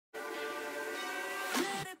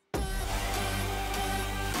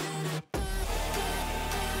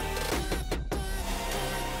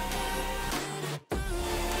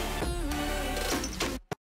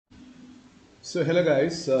So hello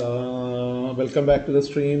guys, welcome back to the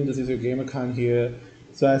stream. This is your gamer Khan here.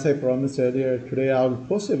 So as I promised earlier, today I'll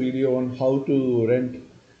post a video on how to rent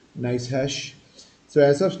NICEHAsh. So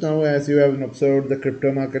as of now, as you have observed, the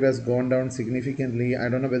crypto market has gone down significantly. I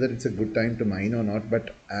don't know whether it's a good time to mine or not,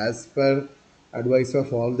 but as per advice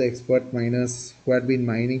of all the expert miners who had been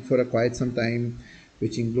mining for quite some time,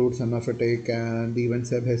 which includes Anafatek and even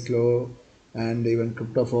Seb Heslo and even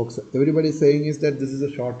Crypto Folks, everybody is saying is that this is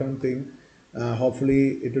a short-term thing.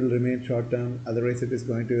 Hopefully, it will remain short-term. Otherwise, it is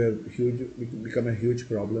going to become a huge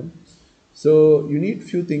problem. So you need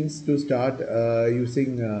few things to start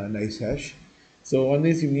using NiceHash. So one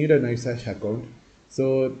is you need a NiceHash account.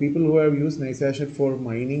 So people who have used NiceHash for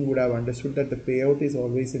mining would have understood that the payout is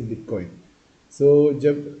always in Bitcoin. So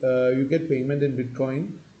you get payment in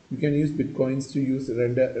Bitcoin, you can use Bitcoins to use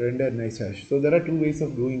render NiceHash. So there are two ways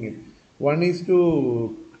of doing it. One is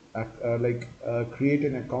to create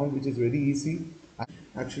an account, which is very easy.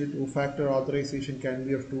 Actually, two-factor authorization can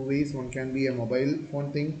be of two ways. One can be a mobile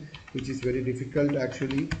phone thing, which is very difficult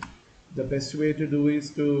actually. The best way to do is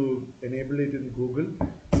to enable it in Google.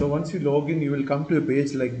 So once you log in, you will come to a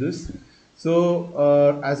page like this. So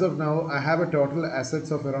as of now, I have a total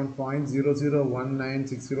assets of around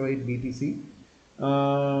 0.0019608 BTC.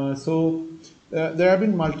 There have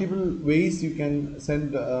been multiple ways you can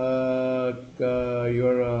send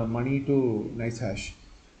your money to NiceHash.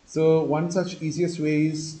 So one such easiest way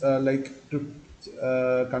is to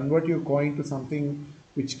convert your coin to something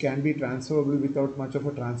which can be transferable without much of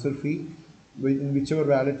a transfer fee in whichever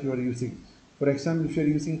wallet you are using. For example, if you are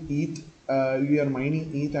using ETH, you are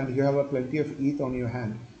mining ETH and you have a plenty of ETH on your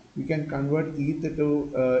hand, you can convert ETH to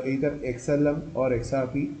either XLM or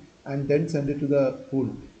XRP and then send it to the pool,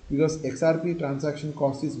 because XRP transaction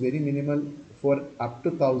cost is very minimal. For up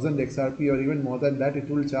to 1000 XRP or even more than that, it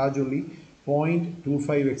will charge only 0.25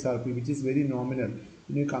 XRP, which is very nominal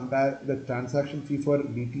when you compare the transaction fee for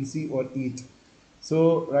BTC or ETH.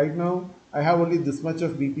 So right now I have only this much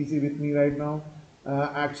of BTC with me right now.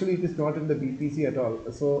 Actually, it is not in the BTC at all.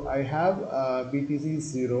 So I have BTC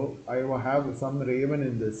 0. I have some Raven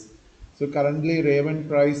in this. So currently Raven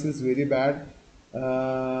price is very bad.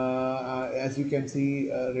 As you can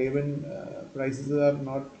see, Raven prices are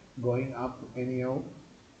not going up anyhow.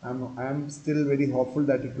 I'm still very hopeful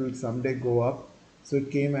that it will someday go up. So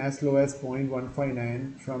it came as low as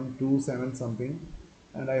 0.159 from 27 something,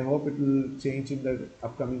 and I hope it will change in the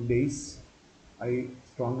upcoming days. I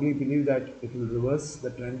strongly believe that it will reverse, the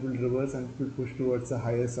trend will reverse and it will push towards the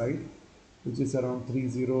higher side, which is around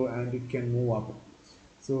 30, and it can move up.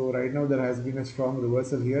 So right now there has been a strong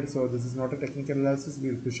reversal here. So this is not a technical analysis,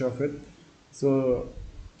 we'll push off it. So,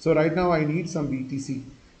 so right now I need some BTC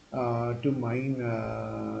to mine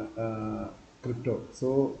crypto.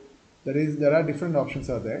 So there are different options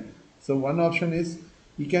are there. So one option is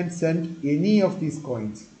you can send any of these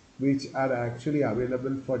coins which are actually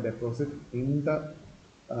available for deposit in the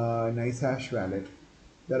NiceHash wallet.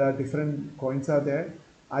 There are different coins are there.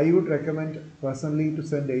 I would recommend personally to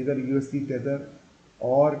send either USD Tether,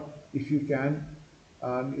 or if you can,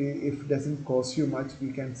 if it doesn't cost you much,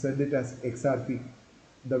 you can send it as XRP.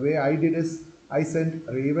 The way I did is I sent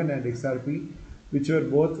Raven and XRP, which were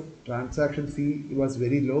both transaction fee was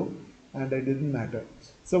very low and it didn't matter.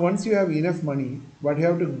 So once you have enough money, what you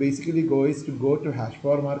have to basically go is to go to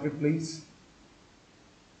hashpower marketplace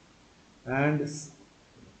and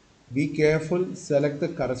be careful, select the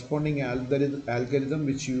corresponding algorithm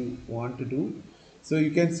which you want to do. So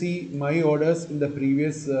you can see my orders in the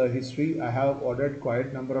previous history. I have ordered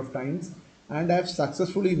quite number of times and I have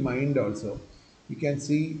successfully mined also. You can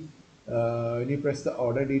see when you press the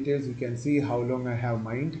order details, you can see how long I have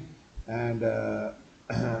mined and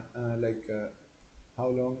like how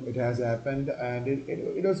long it has happened, and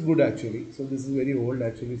it was good actually. So this is very old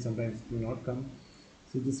actually, sometimes it will not come.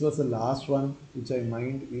 So this was the last one which I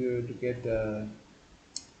mined to get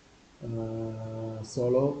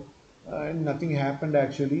solo, and nothing happened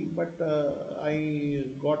actually, but I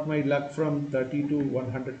got my luck from 30 to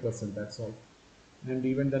 100%, that's all. And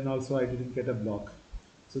even then also I didn't get a block.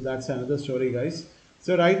 So that's another story, guys.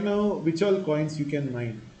 So right now, which all coins you can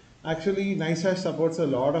mine? Actually, NiceHash supports a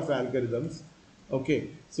lot of algorithms. Okay,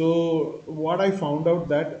 so what I found out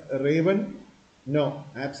that Raven, no,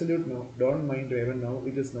 absolute no, don't mine Raven now.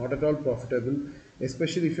 It is not at all profitable,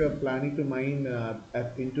 especially if you are planning to mine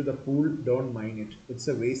into the pool. Don't mine it. It's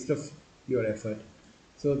a waste of your effort.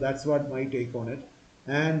 So that's what my take on it.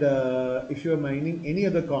 And if you are mining any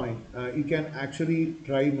other coin, you can actually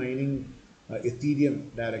try mining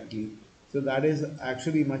Ethereum directly. So that is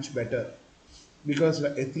actually much better, because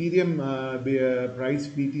Ethereum price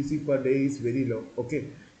BTC per day is very low. Okay,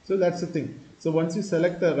 so that's the thing. So once you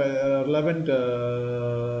select the relevant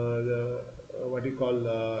what you call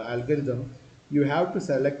algorithm, you have to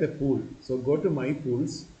select a pool. So go to my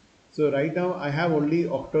pools. So right now I have only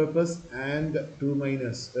octopus and two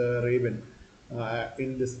minus raven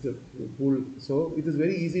in this pool. So it is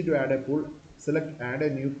very easy to add a pool. Select add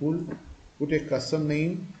a new pool, put a custom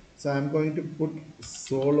name. So I'm going to put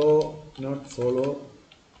solo, not solo,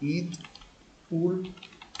 ETH pool.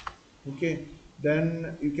 Okay,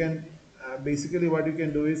 then you can basically what you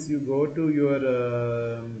can do is you go to your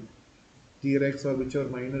T-Rex or whichever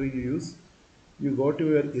miner you use. You go to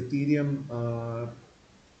your Ethereum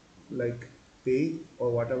like pay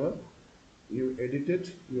or whatever. You edit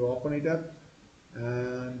it, you open it up,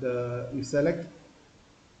 and you select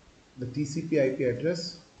the TCP IP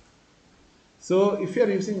address. So if you are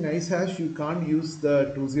using NiceHash, you can't use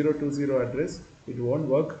the 2020 address. It won't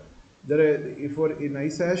work. There are, if for in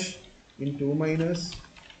NiceHash in two miners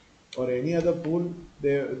or any other pool,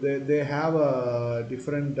 they have a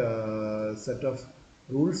different set of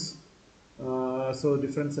rules. So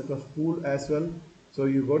different set of pool as well. So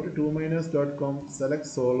you go to 2miners.com, select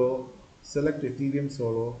solo, select Ethereum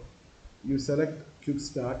solo, you select quick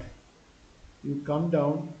start, you come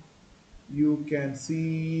down, you can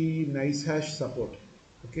see NiceHash support.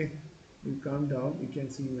 Okay, you come down, you can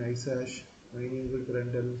see NiceHash mining with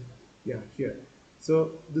rental. Yeah, here.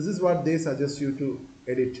 So this is what they suggest you to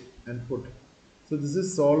edit and put. So this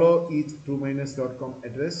is solo eth2minus.com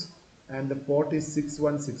address and the port is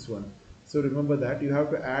 6161. So remember that you have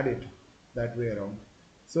to add it that way around.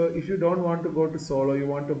 So if you don't want to go to solo, you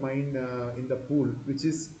want to mine in the pool, which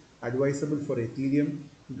is advisable for Ethereum,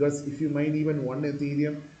 because if you mine even one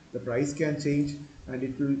Ethereum, the price can change and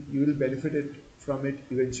it will you will benefit it from it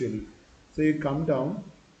eventually. So you come down,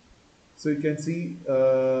 so you can see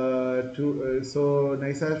so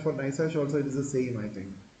NiceHash for NiceHash also it is the same I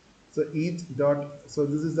think. So ETH dot so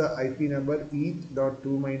this is the IP number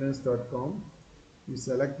eth.2miners.com. You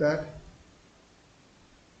select that,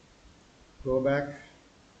 go back,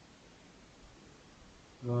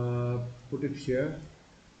 put it here.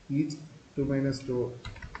 ETH 2 minus 2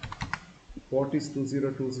 port is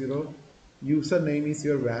 2020. Username is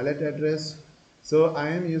your wallet address. So I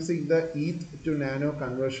am using the ETH to nano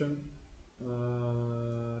conversion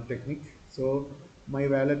technique. So my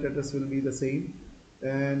wallet address will be the same.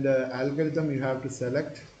 And algorithm you have to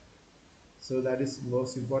select. So that is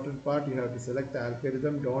most important part. You have to select the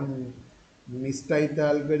algorithm. Don't mistype the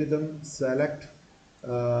algorithm. Select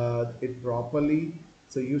it properly.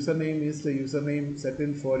 So username is the username set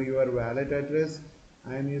in for your wallet address.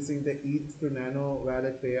 I am using the ETH to Nano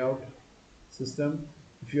wallet payout system.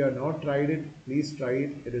 If you have not tried it, please try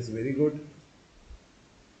it. It is very good.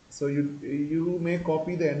 So you may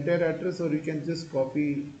copy the entire address or you can just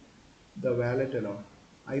copy the wallet alone.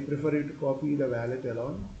 I prefer you to copy the wallet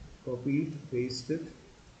alone. Copy it, paste it,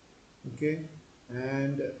 okay,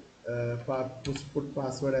 and put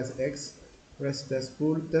password as X. Press test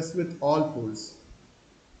pool. Test with all pools.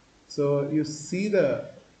 So you see the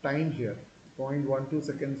time here, 0.12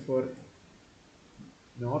 seconds for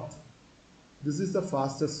north. This is the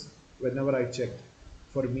fastest whenever I checked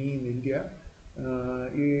for me in India.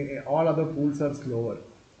 All other pools are slower.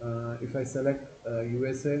 If I select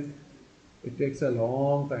USA, it takes a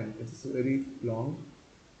long time. It's very long.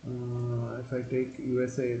 If I take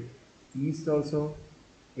USA East also,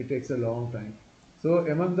 it takes a long time. So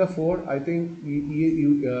among the four, I think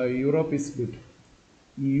Europe is good.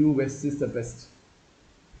 EU West is the best.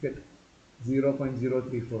 Get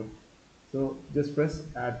 0.034. So just press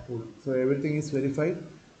add pool. So everything is verified.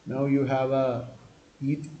 Now you have a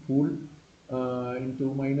ETH pool in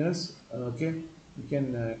 2 minus. Okay, you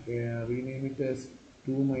can rename it as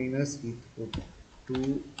 2 minus ETH pool.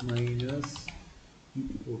 2 minus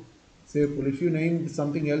ETH pool. Say pool. If you name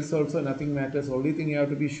something else also, nothing matters. Only thing you have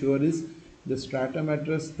to be sure is the stratum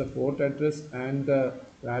address, the port address, and the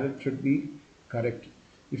wallet should be correct.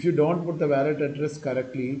 If you don't put the wallet address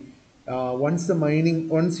correctly, once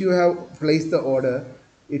you have placed the order,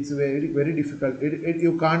 it's very difficult.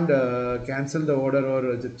 You can't cancel the order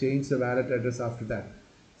or change the wallet address after that.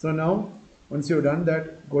 So now, once you've done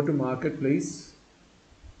that, go to marketplace.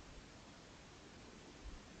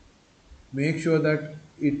 Make sure that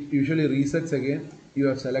it usually resets again. You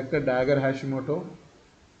have selected Dagger Hashimoto,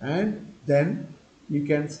 and then you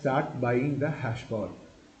can start buying the hash power.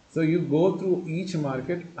 So you go through each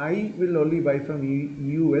market. I will only buy from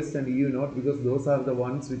EU West and EU North because those are the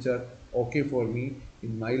ones which are okay for me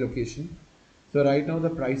in my location. So right now the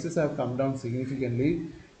prices have come down significantly.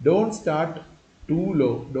 Don't start too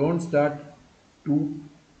low. Don't start too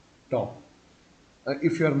top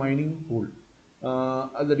if you are mining pool.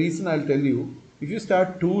 The reason I'll tell you, if you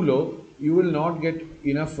start too low, you will not get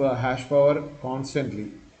enough hash power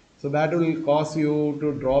constantly. So that will cause you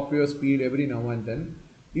to drop your speed every now and then.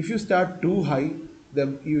 If you start too high,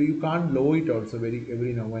 you can't lower it also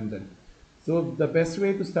every now and then. So the best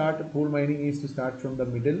way to start pool mining is to start from the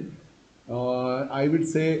middle. I would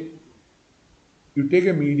say you take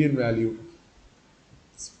a median value.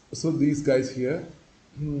 So these guys here,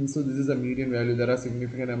 so this is a median value. There are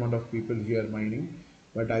significant amount of people here mining,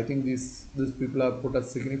 but I think these people have put a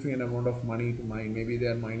significant amount of money to mine. Maybe they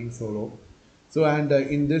are mining solo. So and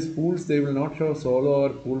in these pools they will not show solo or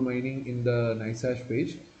pool mining in the NiceHash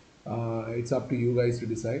page. It's up to you guys to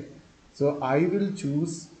decide. So I will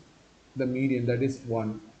choose the median, that is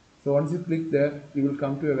 1. So once you click there, you will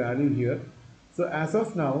come to a value here. So as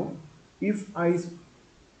of now, if I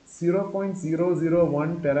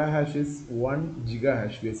 0.001 terahash is 1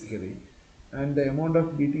 gigahash basically, and the amount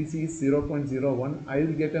of BTC is 0.01. I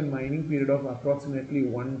will get a mining period of approximately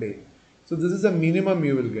 1 day. So this is the minimum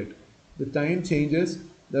you will get. The time changes.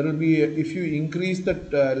 There will be, if you increase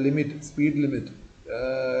that speed limit,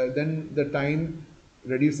 then the time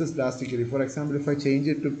reduces drastically. For example, if I change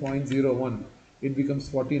it to 0.01, it becomes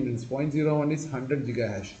 14 minutes. 0.01 is 100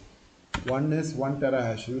 gigahash. One is 1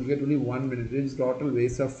 terahash. You will get only 1 minute. It is total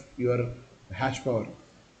waste of your hash power.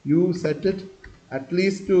 You set it at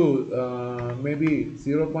least to maybe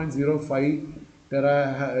 0.05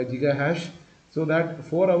 gigahash, so that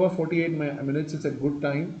 4 hour 48 minutes is a good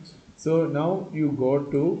time. So now you go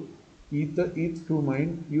to ETH to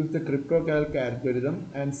mine, use the CryptoCalc algorithm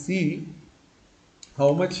and see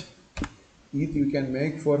how much ETH you can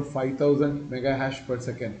make for 5000 mega hash per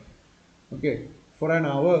second. Okay, for an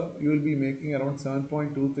hour you will be making around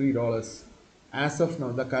 $7.23. As of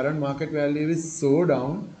now, the current market value is so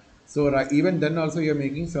down. So even then also you are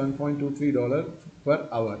making $7.23 per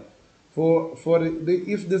hour.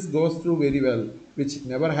 If this goes through very well, which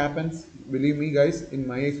never happens, believe me guys, in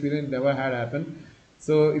my experience never had happened.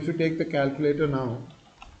 So if you take the calculator now,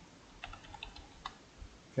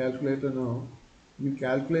 you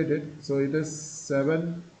calculate it, so it is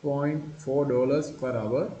 $7.4 per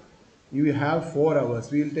hour. You have 4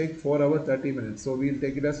 hours. We will take 4 hours 30 minutes, so we will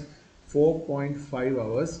take it as 4.5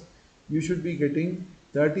 hours. You should be getting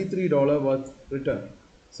 $33 worth return.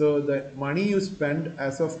 So the money you spend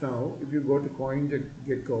as of now, if you go to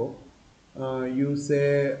CoinGecko, you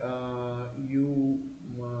say you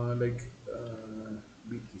like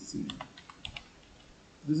BTC.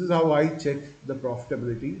 This is how I check the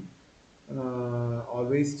profitability.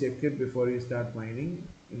 Always check it before you start mining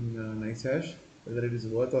in NiceHash, whether it is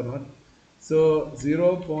worth or not. So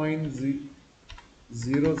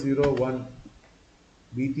 0.001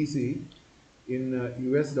 BTC in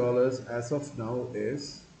US dollars as of now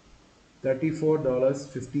is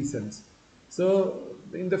 $34.50. So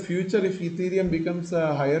in the future, if Ethereum becomes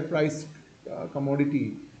a higher price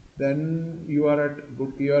commodity, then you are at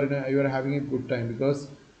good. You are having a good time, because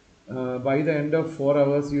by the end of 4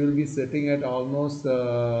 hours you will be sitting at almost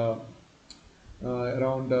around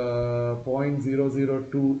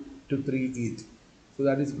 0.002 to 3 ETH. So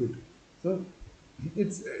that is good. So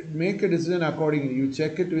it's make a decision accordingly. You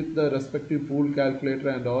check it with the respective pool calculator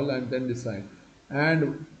and all, and then decide.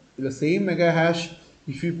 And the same mega hash,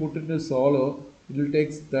 if you put it in solo, it will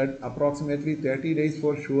take that approximately 30 days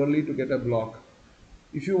for surely to get a block.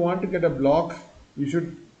 If you want to get a block, you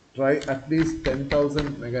should try at least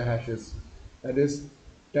 10,000 mega hashes. That is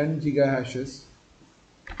 10 gigahashes.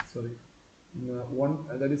 Sorry,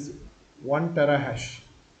 that is 1 terahash.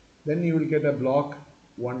 Then you will get a block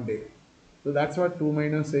 1 day. So that's what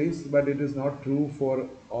 2miner says, but it is not true for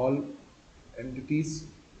all entities.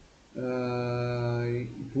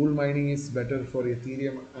 Pool mining is better for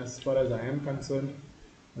Ethereum as far as I am concerned,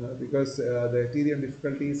 because the Ethereum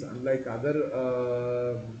difficulty is unlike other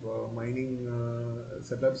mining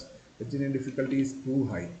setups. Ethereum difficulty is too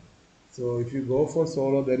high. So if you go for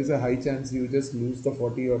solo, there is a high chance you just lose the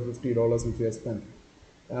 $40 or $50 which you have spent.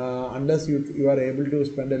 Unless you are able to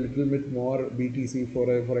spend a little bit more BTC,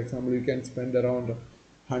 for example, you can spend around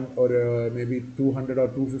maybe $200 or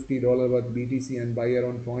 $250 worth BTC and buy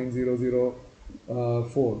around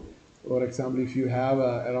 0.004. For example, if you have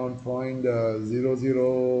around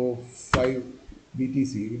 0.005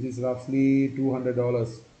 BTC, which is roughly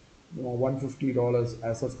 $200, $150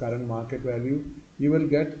 as of current market value, you will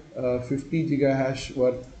get 50 gigahash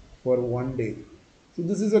worth for 1 day. So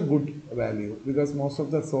this is a good value, because most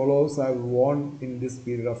of the solos have won in this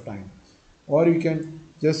period of time. Or you can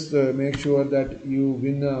just make sure that you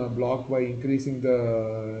win a block by increasing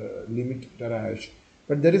the limit terahash.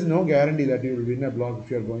 But there is no guarantee that you will win a block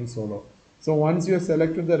if you are going solo. So once you have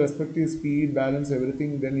selected the respective speed, balance,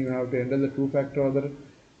 everything, then you have to enter the two-factor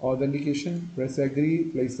authentication, press agree,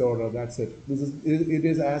 place the order. That's it. It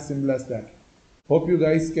is as simple as that. Hope you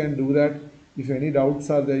guys can do that. If any doubts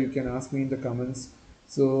are there, you can ask me in the comments.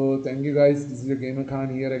 So thank you guys. This is your Gamer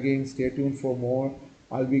Khan here again. Stay tuned for more.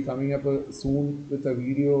 I'll be coming up soon with a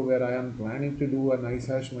video where I am planning to do a nice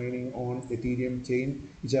hash mining on Ethereum chain,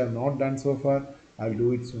 which I have not done so far. I'll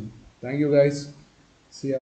do it soon. Thank you guys. See ya.